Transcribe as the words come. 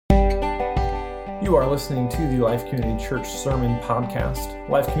You are listening to the Life Community Church Sermon Podcast.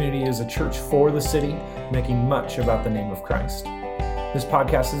 Life Community is a church for the city, making much about the name of Christ. This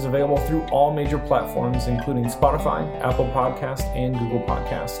podcast is available through all major platforms, including Spotify, Apple Podcast, and Google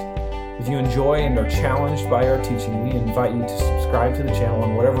Podcast. If you enjoy and are challenged by our teaching, we invite you to subscribe to the channel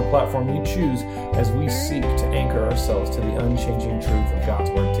on whatever platform you choose as we seek to anchor ourselves to the unchanging truth of God's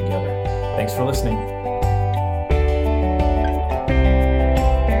Word together. Thanks for listening.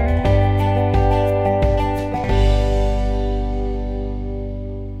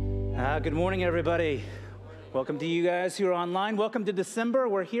 Good morning, everybody. Welcome to you guys who are online. Welcome to December.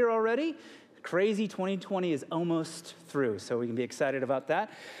 We're here already. Crazy 2020 is almost through, so we can be excited about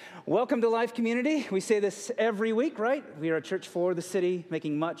that. Welcome to Life Community. We say this every week, right? We are a church for the city,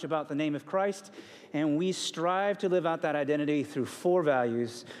 making much about the name of Christ, and we strive to live out that identity through four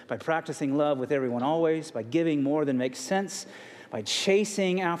values: by practicing love with everyone always, by giving more than makes sense, by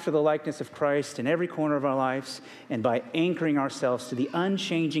chasing after the likeness of Christ in every corner of our lives, and by anchoring ourselves to the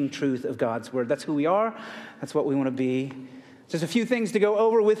unchanging truth of God's Word. That's who we are. That's what we want to be. Just a few things to go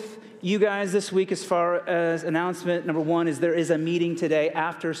over with you guys this week as far as announcement. Number one is there is a meeting today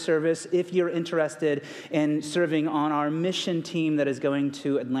after service if you're interested in serving on our mission team that is going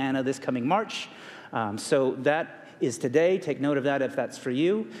to Atlanta this coming March. So that is today. Take note of that if that's for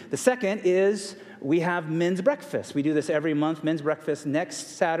you. The second is we have men's breakfast. We do this every month, men's breakfast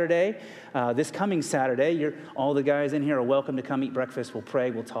next Saturday, this coming Saturday. All the guys in here are welcome to come eat breakfast. We'll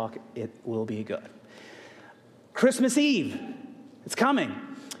pray, we'll talk. It will be good. Christmas Eve, it's coming.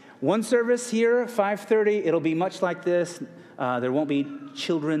 One service here, 5:30. It'll be much like this. There won't be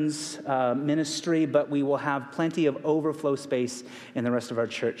children's ministry, but we will have plenty of overflow space in the rest of our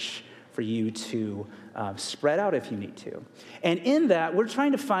church for you to spread out if you need to. And in that, we're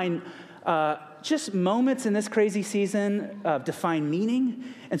trying to find just moments in this crazy season to find meaning.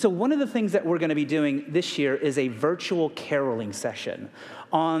 And so one of the things that we're going to be doing this year is a virtual caroling session.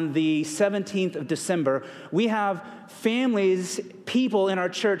 On the 17th of December, we have families, people in our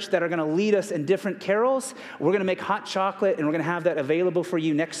church that are going to lead us in different carols. We're going to make hot chocolate, and we're going to have that available for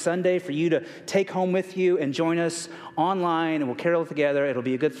you next Sunday for you to take home with you and join us online, and we'll carol together. It'll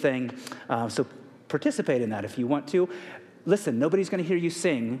be a good thing. So participate in that if you want to. Listen, nobody's going to hear you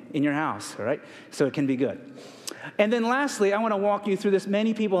sing in your house, all right? So it can be good. And then lastly, I want to walk you through this.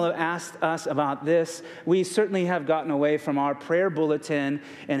 Many people have asked us about this. We certainly have gotten away from our prayer bulletin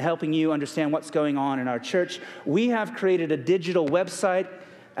and helping you understand what's going on in our church. We have created a digital website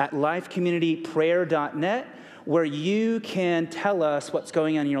at lifecommunityprayer.net where you can tell us what's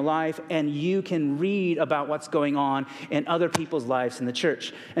going on in your life, and you can read about what's going on in other people's lives in the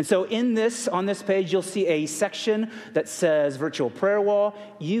church. And so on this page, you'll see a section that says Virtual Prayer Wall.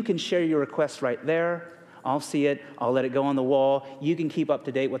 You can share your request right there. I'll see it. I'll let it go on the wall. You can keep up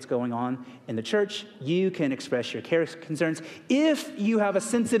to date what's going on in the church. You can express your care concerns. If you have a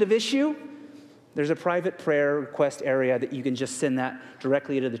sensitive issue, there's a private prayer request area that you can just send that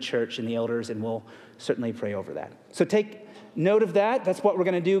directly to the church and the elders, and we'll certainly pray over that. So take note of that. That's what we're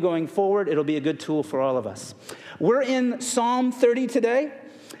going to do going forward. It'll be a good tool for all of us. We're in Psalm 30 today.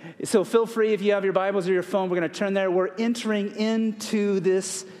 So feel free, if you have your Bibles or your phone, we're going to turn there. We're entering into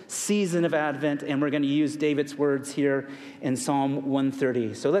this season of Advent, and we're going to use David's words here in Psalm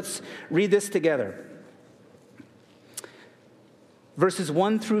 130. So let's read this together. Verses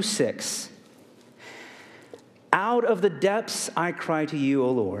 1 through 6. Out of the depths I cry to you, O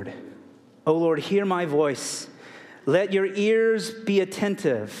Lord. O Lord, hear my voice. Let your ears be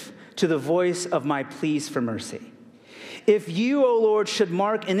attentive to the voice of my pleas for mercy. If you, O Lord, should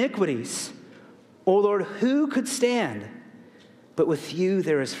mark iniquities, O Lord, who could stand? But with you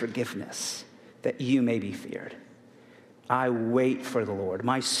there is forgiveness, that you may be feared. I wait for the Lord.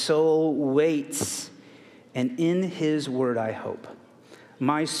 My soul waits, and in his word I hope.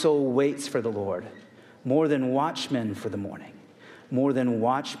 My soul waits for the Lord, more than watchmen for the morning, more than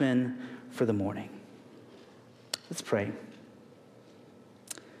watchmen for the morning. Let's pray.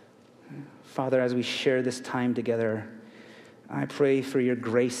 Father, as we share this time together, I pray for your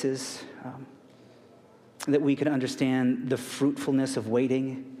graces, that we can understand the fruitfulness of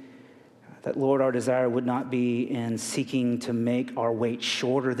waiting, that, Lord, our desire would not be in seeking to make our wait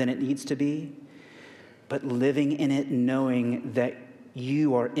shorter than it needs to be, but living in it knowing that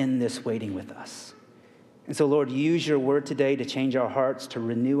you are in this waiting with us. And so, Lord, use your word today to change our hearts, to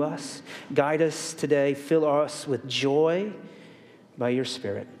renew us. Guide us today. Fill us with joy by your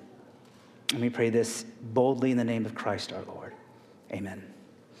Spirit. And we pray this boldly in the name of Christ our Lord. Amen.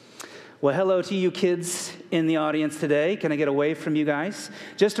 Well, hello to you kids in the audience today. Can I get away from you guys?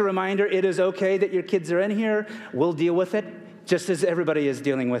 Just a reminder, it is okay that your kids are in here. We'll deal with it. just as everybody is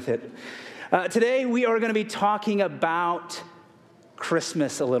dealing with it. Today, we are going to be talking about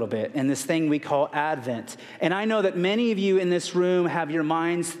Christmas a little bit and this thing we call Advent. And I know that many of you in this room have your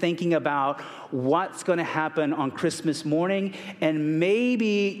minds thinking about what's going to happen on Christmas morning, and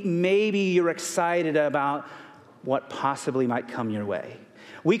maybe you're excited about what possibly might come your way.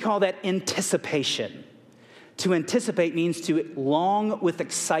 We call that anticipation. To anticipate means to long with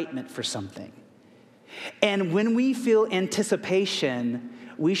excitement for something. And when we feel anticipation,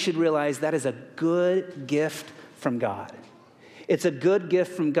 we should realize that is a good gift from God. It's a good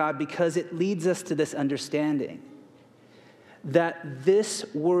gift from God because it leads us to this understanding that this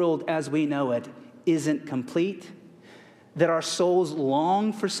world as we know it isn't complete, that our souls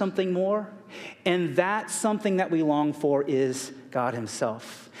long for something more, and that something that we long for is God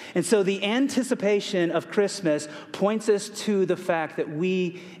himself. And so the anticipation of Christmas points us to the fact that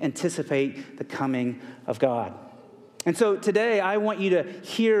we anticipate the coming of God. And so today I want you to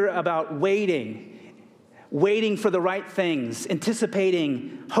hear about waiting for the right things,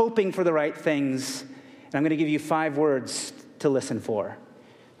 anticipating, hoping for the right things. And I'm going to give you 5 words to listen for.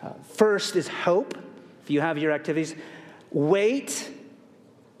 First is hope, if you have your activities. Wait,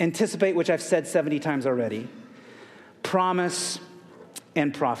 anticipate, which I've said 70 times already. Promise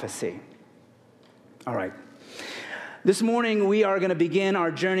and prophecy. All right. This morning we are going to begin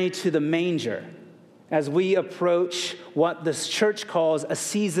our journey to the manger as we approach what this church calls a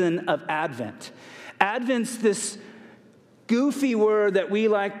season of Advent. Advent's this goofy word that we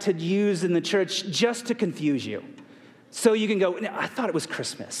like to use in the church just to confuse you. So you can go, I thought it was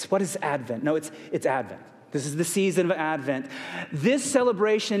Christmas. What is Advent? No, it's Advent. This is the season of Advent. This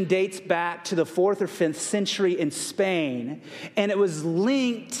celebration dates back to the 4th or 5th century in Spain, and it was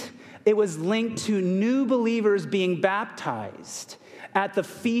linked to new believers being baptized at the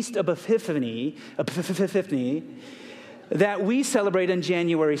Feast of Epiphany that we celebrate on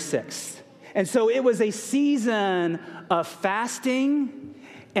January 6th. And so it was a season of fasting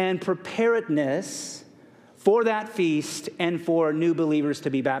and preparedness for that feast and for new believers to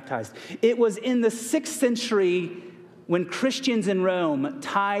be baptized. It was in the 6th century when Christians in Rome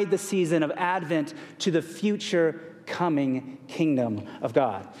tied the season of Advent to the future coming kingdom of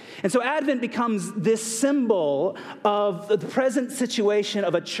God. And so Advent becomes this symbol of the present situation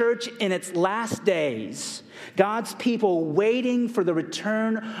of a church in its last days, God's people waiting for the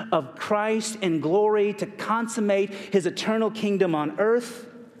return of Christ in glory to consummate his eternal kingdom on earth.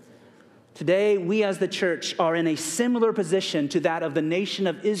 Today, we as the church are in a similar position to that of the nation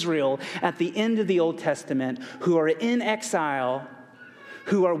of Israel at the end of the Old Testament, who are in exile,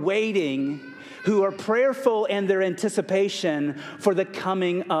 who are waiting, who are prayerful in their anticipation for the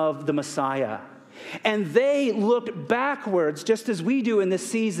coming of the Messiah. And they look backwards, just as we do in this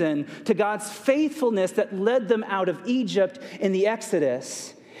season, to God's faithfulness that led them out of Egypt in the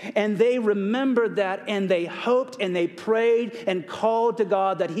Exodus. And they remembered that, and they hoped, and they prayed and called to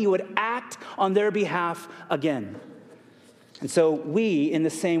God that he would act on their behalf again. And so we, in the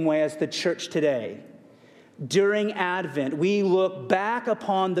same way as the church today, during Advent, we look back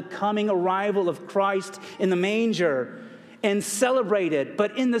upon the coming arrival of Christ in the manger and celebrate it.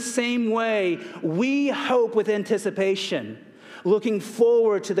 But in the same way, we hope with anticipation, looking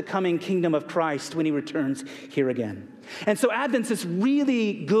forward to the coming kingdom of Christ when he returns here again. And so Advent's this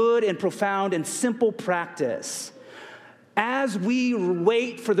really good and profound and simple practice. As we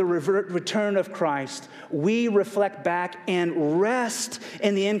wait for the return of Christ, we reflect back and rest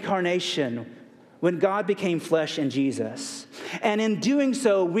in the incarnation when God became flesh in Jesus. And in doing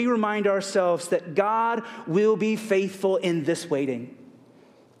so, we remind ourselves that God will be faithful in this waiting.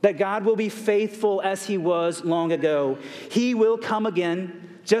 That God will be faithful as he was long ago. He will come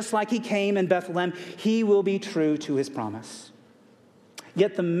again, just like he came in Bethlehem. He will be true to his promise.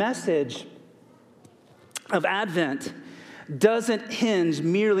 Yet the message of Advent doesn't hinge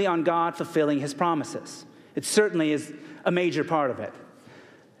merely on God fulfilling his promises. It certainly is a major part of it.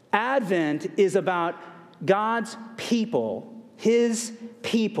 Advent is about God's people, his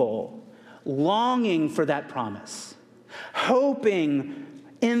people, longing for that promise, hoping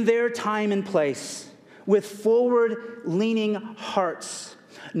in their time and place, with forward-leaning hearts,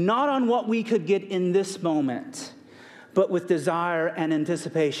 not on what we could get in this moment, but with desire and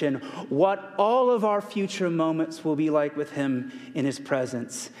anticipation, what all of our future moments will be like with him in his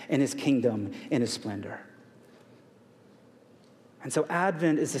presence, in his kingdom, in his splendor. And so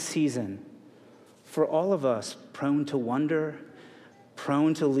Advent is a season for all of us prone to wonder,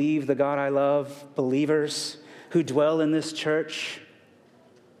 prone to leave the God I love, believers who dwell in this church,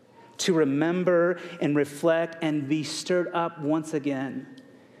 to remember and reflect and be stirred up once again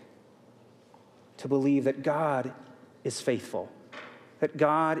to believe that God is faithful, that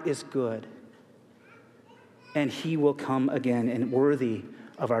God is good, and he will come again and worthy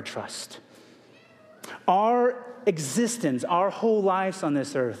of our trust. Our existence, our whole lives on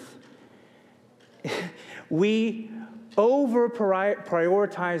this earth, we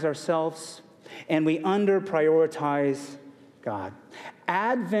over-prioritize ourselves and we under-prioritize God.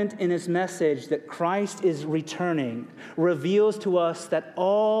 Advent in his message that Christ is returning reveals to us that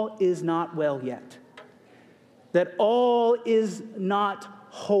all is not well yet, that all is not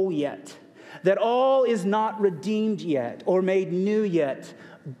whole yet, that all is not redeemed yet or made new yet,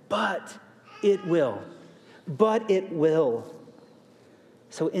 but it will. But it will.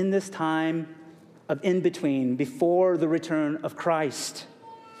 So in this time of in-between, before the return of Christ,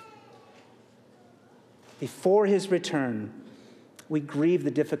 before his return, we grieve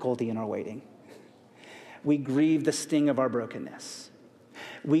the difficulty in our waiting. We grieve the sting of our brokenness.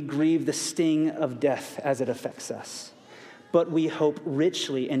 We grieve the sting of death as it affects us. But we hope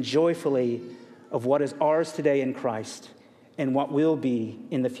richly and joyfully of what is ours today in Christ and what will be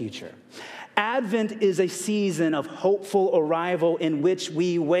in the future. Advent is a season of hopeful arrival in which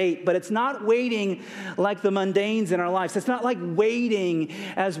we wait, but it's not waiting like the mundanes in our lives. It's not like waiting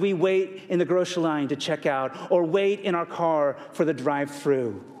as we wait in the grocery line to check out or wait in our car for the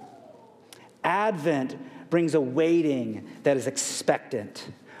drive-through. Advent brings a waiting that is expectant,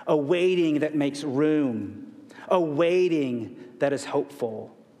 a waiting that makes room, a waiting that is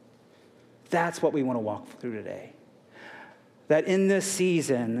hopeful. That's what we want to walk through today. That in this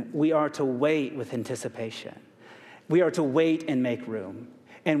season, we are to wait with anticipation. We are to wait and make room.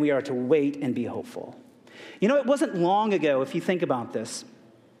 And we are to wait and be hopeful. You know, it wasn't long ago, if you think about this,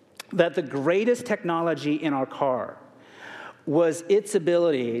 that the greatest technology in our car was its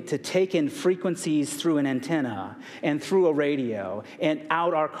ability to take in frequencies through an antenna and through a radio and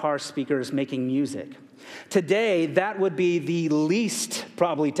out our car speakers making music. Today, that would be the least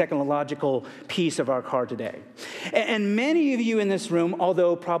probably technological piece of our car today. And many of you in this room,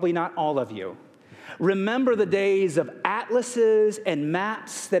 although probably not all of you, remember the days of atlases and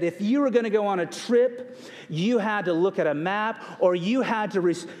maps that if you were going to go on a trip, you had to look at a map or you had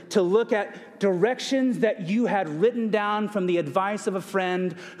to look at directions that you had written down from the advice of a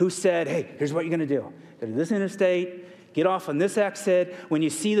friend who said, hey, here's what you're going to do. Go to this interstate. Get off on this exit. When you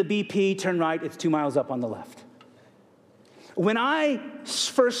see the BP, turn right. It's 2 miles up on the left. When I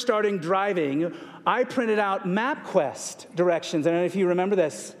first started driving, I printed out MapQuest directions. I don't know if you remember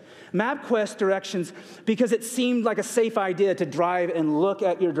this. MapQuest directions, because it seemed like a safe idea to drive and look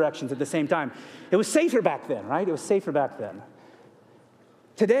at your directions at the same time. It was safer back then, right? It was safer back then.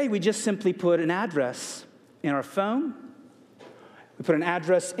 Today, we just simply put an address in our phone. We put an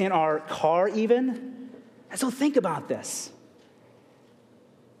address in our car even. And so think about this.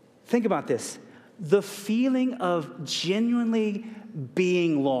 Think about this. The feeling of genuinely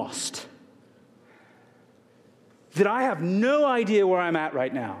being lost. That I have no idea where I'm at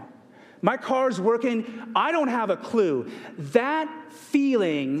right now. My car's working. I don't have a clue. That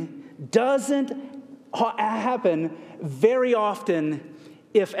feeling doesn't happen very often,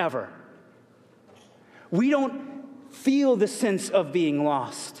 if ever. We don't feel the sense of being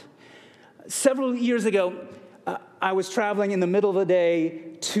lost. Several years ago, I was traveling in the middle of the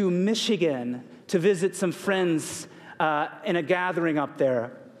day to Michigan to visit some friends in a gathering up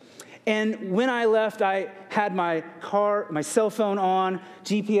there. And when I left, I had my cell phone on,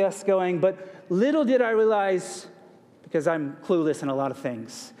 GPS going, but little did I realize, because I'm clueless in a lot of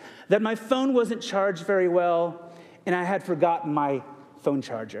things, that my phone wasn't charged very well, and I had forgotten my phone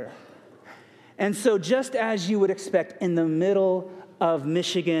charger. And so just as you would expect, in the middle of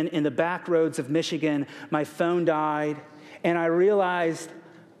Michigan, in the back roads of Michigan, my phone died, and I realized,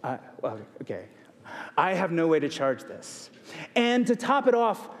 I have no way to charge this. And to top it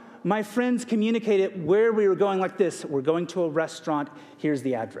off, my friends communicated where we were going like this. We're going to a restaurant. Here's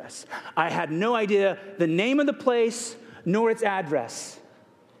the address. I had no idea the name of the place nor its address.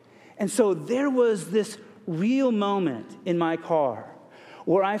 And so there was this real moment in my car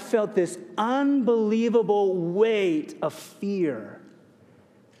where I felt this unbelievable weight of fear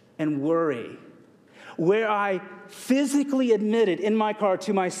and worry, where I physically admitted in my car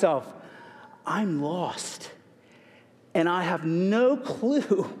to myself, I'm lost, and I have no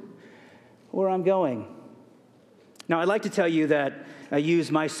clue where I'm going. Now, I'd like to tell you that I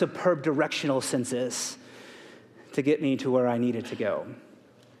used my superb directional senses to get me to where I needed to go.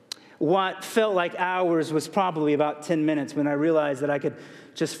 What felt like hours was probably about 10 minutes when I realized that I could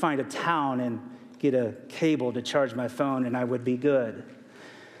just find a town and get a cable to charge my phone, and I would be good.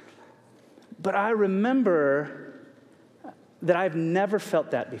 But I remember that I've never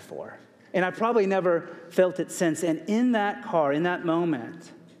felt that before. And I probably never felt it since. And in that car, in that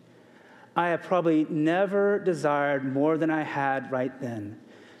moment, I have probably never desired more than I had right then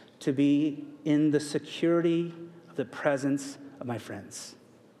to be in the security of the presence of my friends.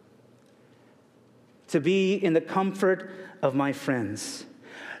 To be in the comfort of my friends.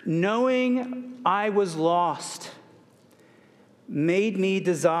 Knowing I was lost made me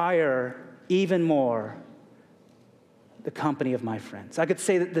desire even more the company of my friends. I could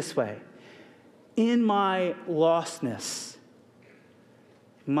say it this way. In my lostness,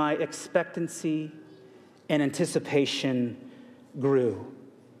 my expectancy and anticipation grew.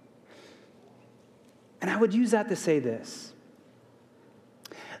 And I would use that to say this,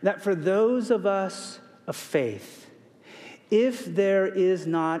 that for those of us of faith, if there is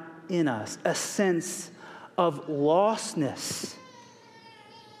not in us a sense of lostness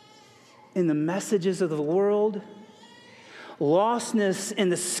in the messages of the world, lostness in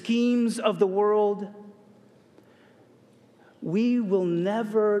the schemes of the world, we will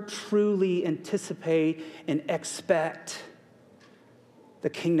never truly anticipate and expect the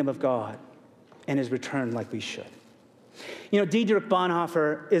kingdom of God and his return like we should. You know, Dietrich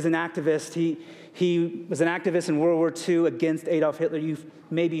Bonhoeffer is an activist. He was an activist in World War II against Adolf Hitler. You've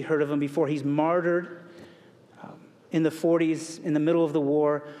maybe heard of him before. He's martyred in the 40s, in the middle of the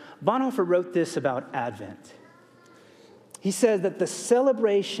war. Bonhoeffer wrote this about Advent. He says that the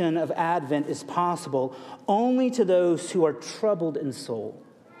celebration of Advent is possible only to those who are troubled in soul,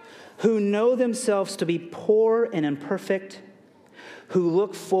 who know themselves to be poor and imperfect, who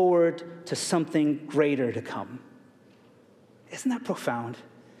look forward to something greater to come. Isn't that profound?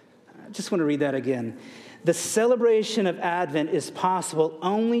 I just want to read that again. The celebration of Advent is possible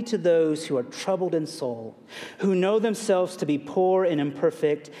only to those who are troubled in soul, who know themselves to be poor and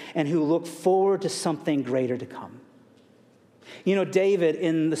imperfect, and who look forward to something greater to come. You know, David,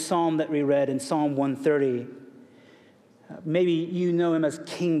 in the psalm that we read in Psalm 130, maybe you know him as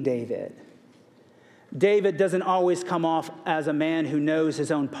King David. David doesn't always come off as a man who knows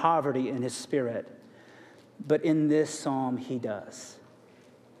his own poverty in his spirit, but in this psalm he does.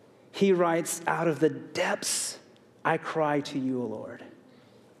 He writes, "Out of the depths I cry to you, O Lord.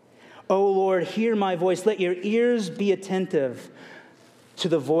 O Lord, hear my voice. Let your ears be attentive to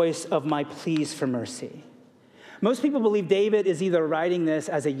the voice of my pleas for mercy." Most people believe David is either writing this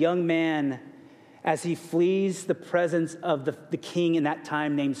as a young man as he flees the presence of the king in that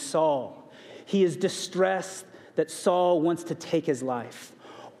time named Saul. He is distressed that Saul wants to take his life.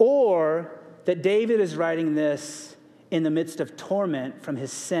 Or that David is writing this in the midst of torment from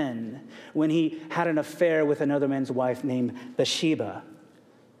his sin when he had an affair with another man's wife named Bathsheba.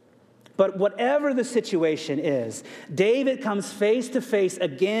 But whatever the situation is, David comes face to face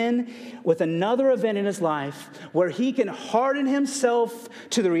again with another event in his life where he can harden himself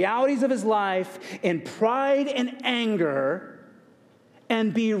to the realities of his life in pride and anger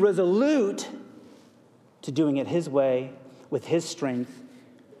and be resolute to doing it his way, with his strength,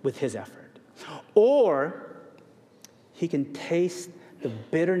 with his effort. Or he can taste the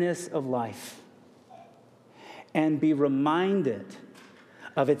bitterness of life and be reminded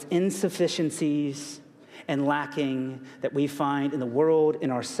of its insufficiencies and lacking that we find in the world, in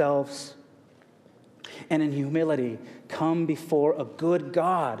ourselves, and in humility come before a good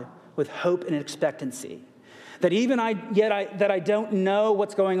God with hope and expectancy. That that I don't know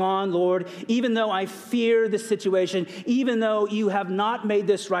what's going on, Lord, even though I fear this situation, even though you have not made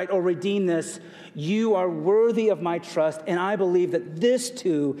this right or redeemed this, you are worthy of my trust, and I believe that this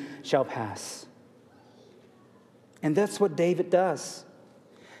too shall pass. And that's what David does.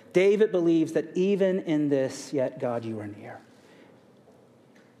 David believes that even in this, yet God, you are near.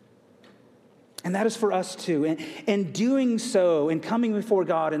 And that is for us too. And in doing so, in coming before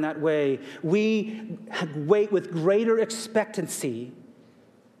God in that way, we wait with greater expectancy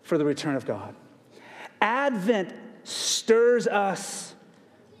for the return of God. Advent stirs us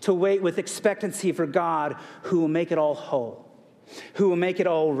to wait with expectancy for God who will make it all whole, who will make it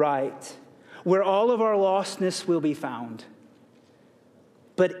all right, where all of our lostness will be found.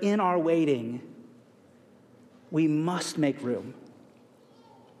 But in our waiting, we must make room.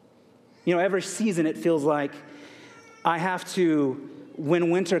 You know, every season it feels like I have to, when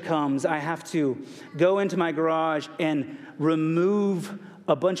winter comes, I have to go into my garage and remove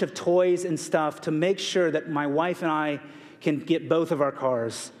a bunch of toys and stuff to make sure that my wife and I can get both of our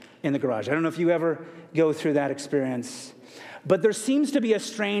cars in the garage. I don't know if you ever go through that experience. But there seems to be a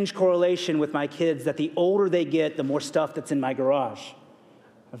strange correlation with my kids that the older they get, the more stuff that's in my garage.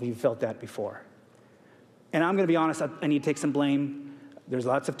 Have you felt that before? And I'm going to be honest, I need to take some blame. There's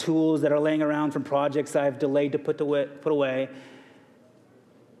lots of tools that are laying around from projects I've delayed to put away.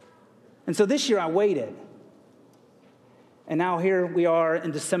 And so this year I waited. And now here we are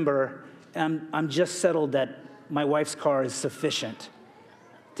in December, and I'm just settled that my wife's car is sufficient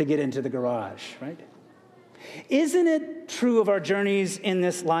to get into the garage, right? Isn't it true of our journeys in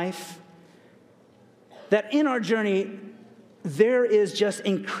this life that in our journey, there is just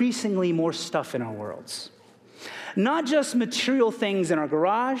increasingly more stuff in our worlds? Not just material things in our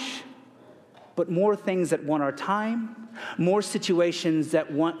garage, but more things that want our time, more situations that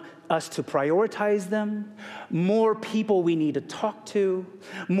want us to prioritize them, more people we need to talk to,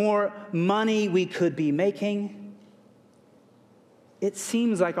 more money we could be making. It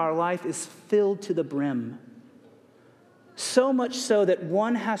seems like our life is filled to the brim. So much so that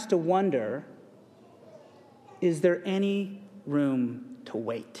one has to wonder, is there any room to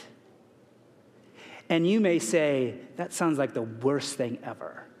wait? And you may say, that sounds like the worst thing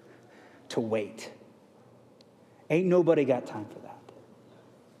ever, to wait. Ain't nobody got time for that.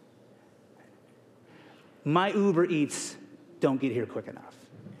 My Uber Eats don't get here quick enough.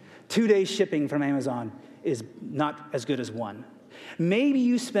 2 days shipping from Amazon is not as good as one. Maybe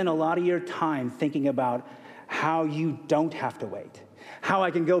you spend a lot of your time thinking about how you don't have to wait. How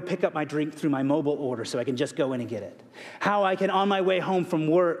I can go pick up my drink through my mobile order so I can just go in and get it. How I can, on my way home from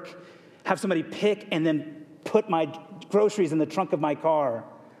work, have somebody pick and then put my groceries in the trunk of my car.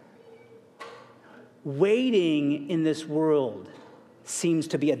 Waiting in this world seems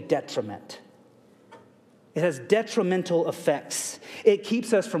to be a detriment. It has detrimental effects. It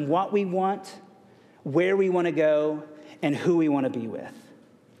keeps us from what we want, where we want to go, and who we want to be with.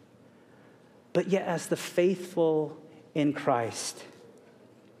 But yet, as the faithful in Christ,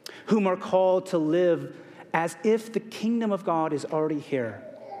 whom are called to live as if the kingdom of God is already here,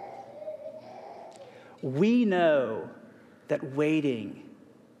 we know that waiting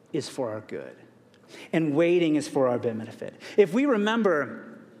is for our good, and waiting is for our benefit. If we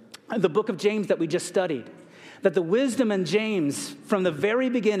remember the book of James that we just studied, that the wisdom in James from the very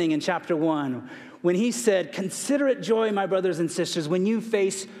beginning in chapter 1, when he said, "Consider it joy, my brothers and sisters, when you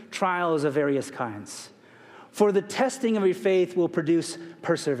face trials of various kinds. For the testing of your faith will produce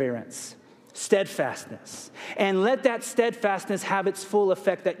perseverance, steadfastness. And let that steadfastness have its full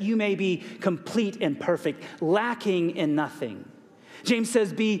effect, that you may be complete and perfect, lacking in nothing." James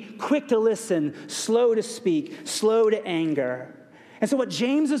says, be quick to listen, slow to speak, slow to anger. And so what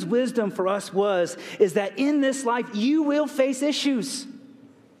James's wisdom for us is that in this life, you will face issues.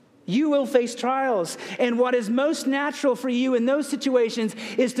 You will face trials. And what is most natural for you in those situations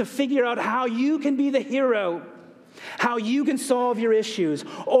is to figure out how you can be the hero, how you can solve your issues,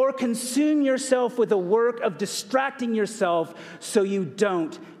 or consume yourself with the work of distracting yourself so you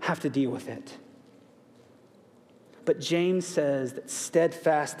don't have to deal with it. But James says that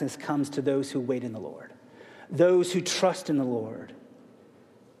steadfastness comes to those who wait in the Lord, those who trust in the Lord.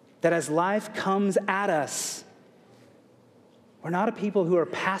 That as life comes at us, we're not a people who are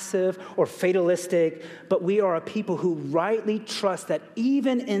passive or fatalistic, but we are a people who rightly trust that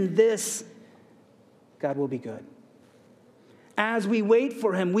even in this, God will be good. As we wait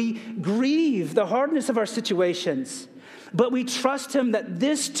for him, we grieve the hardness of our situations, but we trust him that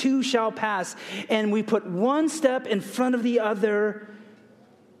this too shall pass, and we put one step in front of the other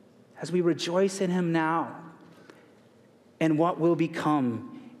as we rejoice in him now and what will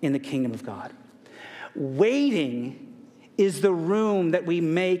become in the kingdom of God. Waiting is the room that we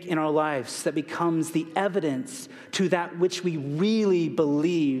make in our lives that becomes the evidence to that which we really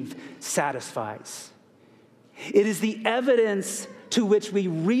believe satisfies. It is the evidence to which we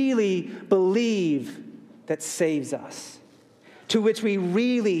really believe that saves us, to which we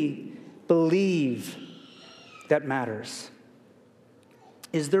really believe that matters.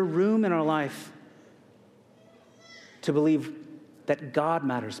 Is there room in our life to believe that God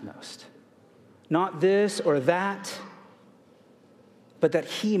matters most? Not this or that, but that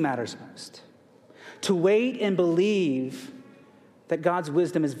he matters most. To wait and believe that God's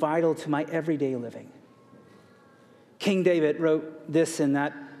wisdom is vital to my everyday living. King David wrote this in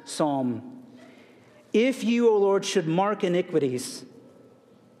that psalm: "If you, O Lord, should mark iniquities,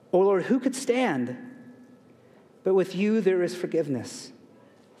 O Lord, who could stand? But with you there is forgiveness,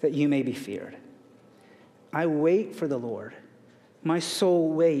 that you may be feared. I wait for the Lord. My soul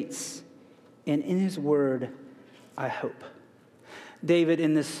waits, and in his word I hope." David,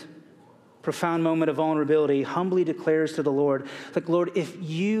 in this profound moment of vulnerability, humbly declares to the Lord, like, Lord, if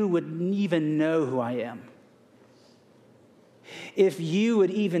you would even know who I am, if you would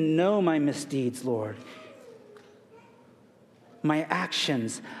even know my misdeeds, Lord, my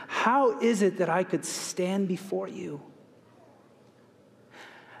actions, how is it that I could stand before you?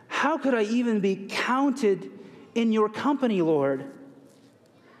 How could I even be counted in your company, Lord?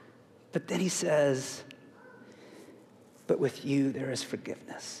 But then he says, but with you there is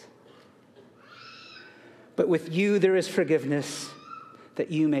forgiveness. But with you there is forgiveness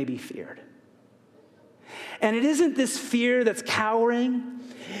that you may be feared. And it isn't this fear that's cowering.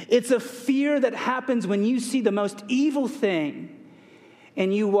 It's a fear that happens when you see the most evil thing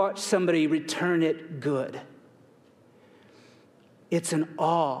and you watch somebody return it good. It's an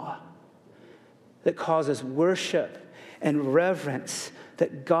awe that causes worship and reverence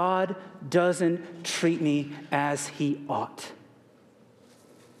that God doesn't treat me as he ought.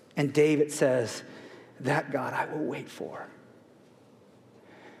 And David says, that God I will wait for.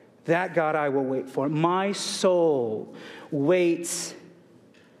 That God I will wait for. My soul waits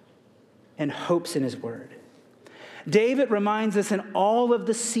and hopes in his word. David reminds us in all of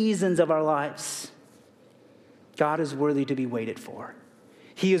the seasons of our lives, God is worthy to be waited for.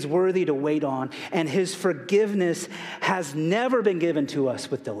 He is worthy to wait on, and his forgiveness has never been given to us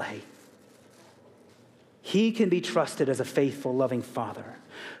with delay. He can be trusted as a faithful, loving Father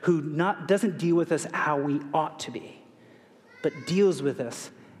who doesn't deal with us how we ought to be, but deals with us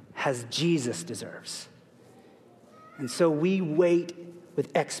as Jesus deserves. And so we wait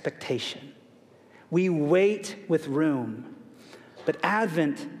with expectation. We wait with room. But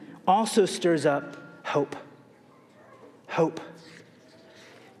Advent also stirs up hope. Hope.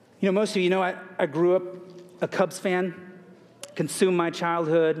 You know, most of you know I grew up a Cubs fan, consumed my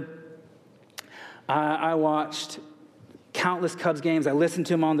childhood. I watched countless Cubs games. I listened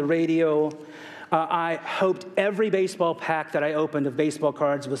to them on the radio. I hoped every baseball pack that I opened of baseball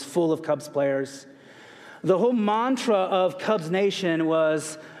cards was full of Cubs players. The whole mantra of Cubs Nation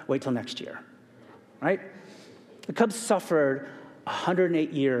was, wait till next year, right? The Cubs suffered a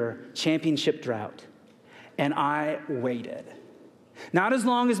 108-year championship drought, and I waited. Not as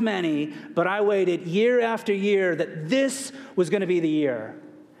long as many, but I waited year after year that this was going to be the year.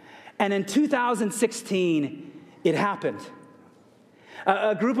 And in 2016, it happened.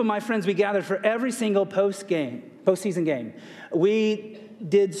 A group of my friends, we gathered for every single postseason game. We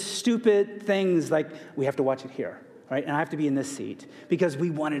did stupid things like we have to watch it here, right? And I have to be in this seat because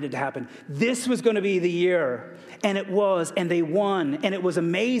we wanted it to happen. This was going to be the year, and it was, and they won, and it was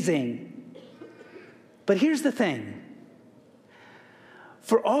amazing. But here's the thing.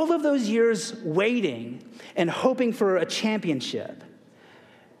 For all of those years waiting and hoping for a championship,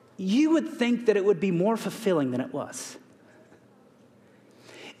 you would think that it would be more fulfilling than it was.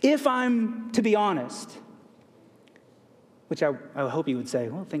 If I'm to be honest, which I hope you would say,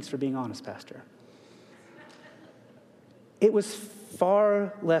 well, thanks for being honest, Pastor. It was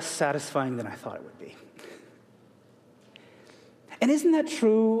far less satisfying than I thought it would be. And isn't that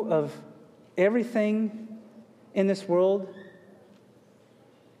true of everything in this world?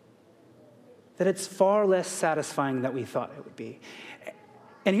 That it's far less satisfying than we thought it would be.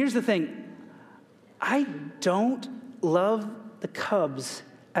 And here's the thing. I don't love the Cubs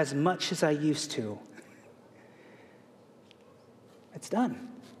as much as I used to. It's done.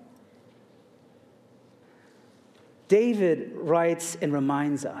 David writes and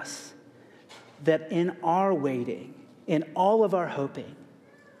reminds us that in our waiting, in all of our hoping,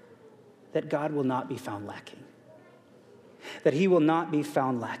 that God will not be found lacking. That he will not be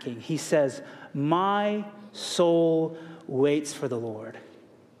found lacking. He says, my soul waits for the Lord.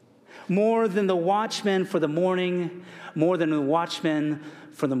 More than the watchman for the morning, more than the watchman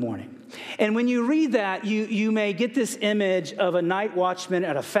for the morning. And when you read that, you may get this image of a night watchman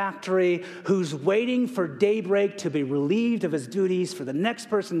at a factory who's waiting for daybreak to be relieved of his duties for the next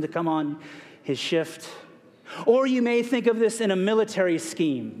person to come on his shift. Or you may think of this in a military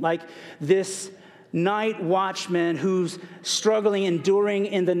scheme, like this night watchman who's struggling, enduring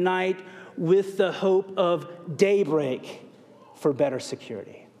in the night with the hope of daybreak for better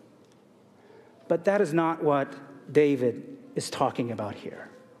security. But that is not what David is talking about here.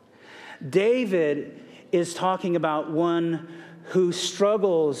 David is talking about one who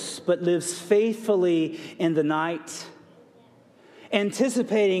struggles but lives faithfully in the night,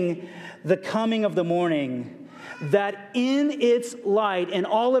 anticipating the coming of the morning, that in its light and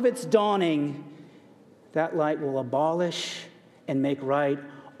all of its dawning, that light will abolish and make right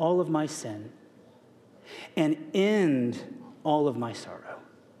all of my sin and end all of my sorrow.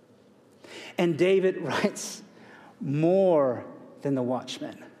 And David writes, more than the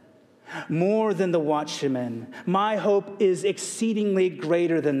watchman, more than the watchman. My hope is exceedingly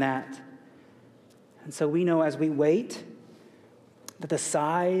greater than that. And so we know as we wait that the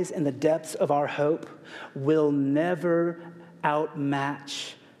size and the depths of our hope will never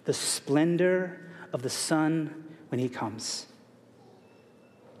outmatch the splendor of the sun when he comes.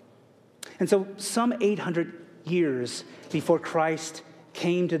 And so some 800 years before Christ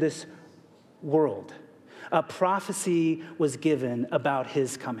came to this world, a prophecy was given about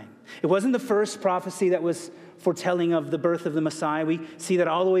his coming. It wasn't the first prophecy that was foretelling of the birth of the Messiah. We see that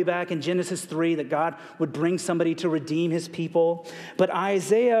all the way back in Genesis 3, that God would bring somebody to redeem his people. But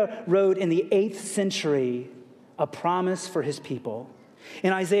Isaiah wrote in the 8th century a promise for his people.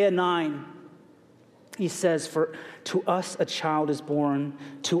 In Isaiah 9, he says, "For to us a child is born,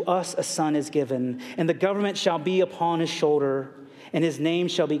 to us a son is given, and the government shall be upon his shoulder, and his name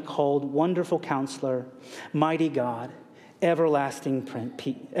shall be called Wonderful Counselor, Mighty God, Everlasting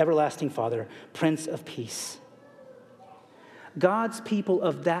Father, Prince of Peace." God's people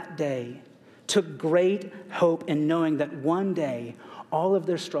of that day took great hope in knowing that one day all of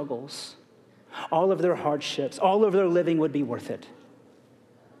their struggles, all of their hardships, all of their living would be worth it.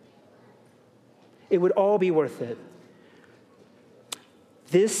 It would all be worth it.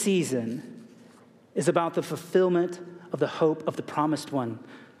 This season is about the fulfillment of the hope of the promised one,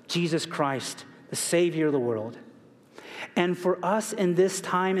 Jesus Christ, the Savior of the world. And for us in this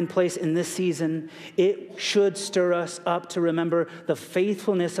time and place, in this season, it should stir us up to remember the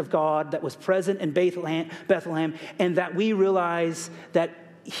faithfulness of God that was present in Bethlehem, and that we realize that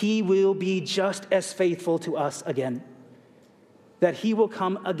he will be just as faithful to us again. That he will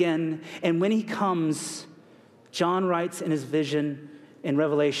come again, and when he comes, John writes in his vision in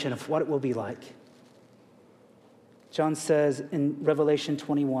Revelation of what it will be like. John says in Revelation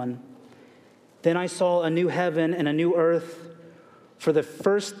 21, "Then I saw a new heaven and a new earth, for the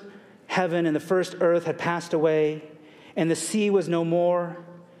first heaven and the first earth had passed away, and the sea was no more.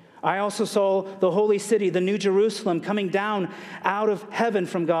 I also saw the holy city, the new Jerusalem, coming down out of heaven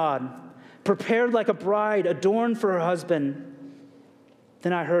from God, prepared like a bride adorned for her husband.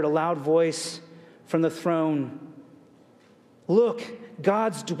 Then I heard a loud voice from the throne. 'Look,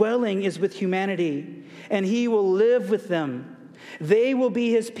 God's dwelling is with humanity, and he will live with them. They will be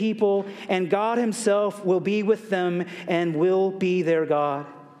his people, and God himself will be with them and will be their God.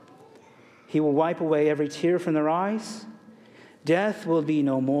 He will wipe away every tear from their eyes. Death will be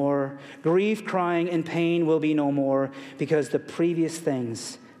no more. Grief, crying, and pain will be no more, because the previous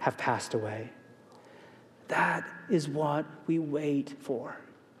things have passed away.'" That is what we wait for.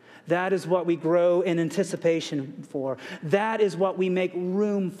 That is what we grow in anticipation for. That is what we make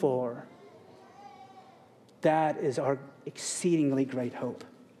room for. That is our exceedingly great hope.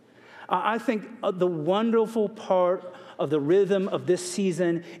 I think the wonderful part of the rhythm of this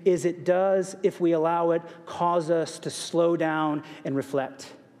season is it does, if we allow it, cause us to slow down and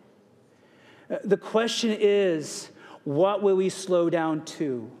reflect. The question is, what will we slow down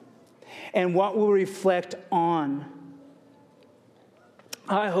to? And what will we reflect on?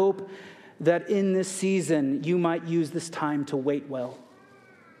 I hope that in this season, you might use this time to wait well.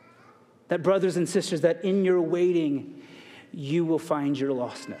 That brothers and sisters, that in your waiting, you will find your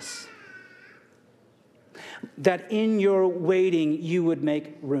lostness. That in your waiting, you would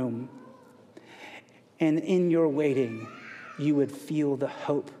make room. And in your waiting, you would feel the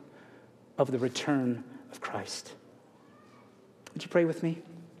hope of the return of Christ. Would you pray with me?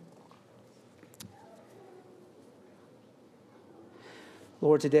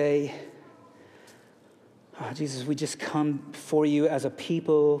 Lord, today, Jesus, we just come before you as a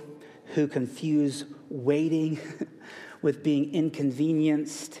people who confuse waiting with being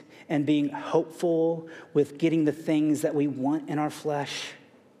inconvenienced and being hopeful with getting the things that we want in our flesh.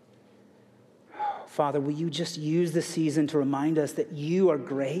 Father, will you just use this season to remind us that you are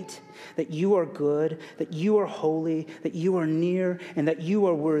great, that you are good, that you are holy, that you are near, and that you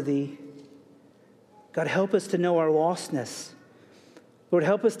are worthy. God, help us to know our lostness. Lord,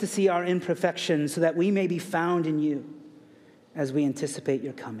 help us to see our imperfections so that we may be found in you as we anticipate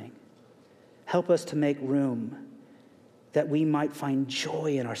your coming. Help us to make room that we might find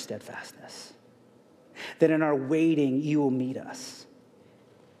joy in our steadfastness, that in our waiting you will meet us.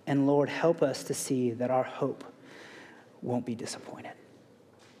 And Lord, help us to see that our hope won't be disappointed.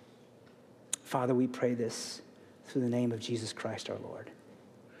 Father, we pray this through the name of Jesus Christ our Lord.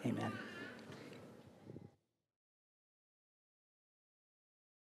 Amen.